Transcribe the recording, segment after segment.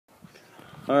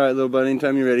Alright, little buddy,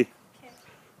 anytime you're ready. Okay.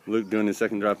 Luke doing his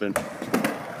second drop in.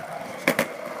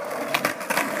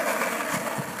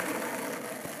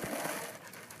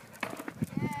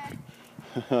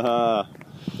 Yeah.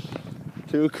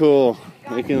 Too cool.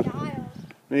 Making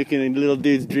Making a little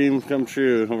dude's dream come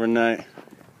true overnight.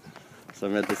 So I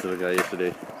met this little guy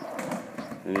yesterday,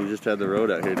 and he just had the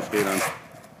road out here to skate on.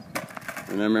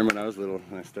 And I remember when I was little,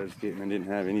 and I started skating, I didn't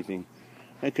have anything.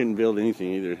 I couldn't build anything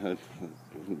either. I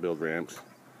couldn't build ramps.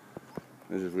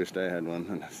 I just wished I had one.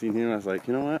 And I seen him, I was like,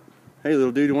 you know what? Hey,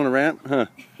 little dude, you want a ramp? Huh?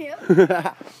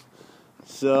 Yep.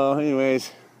 So,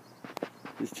 anyways,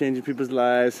 just changing people's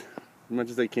lives as much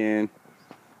as I can.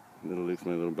 Little Luke's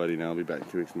my little buddy now. I'll be back in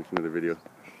 2 weeks to make another video.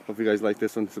 Hope you guys like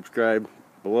this one. Subscribe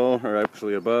below, or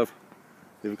actually above.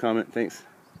 Leave a comment. Thanks.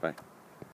 Bye.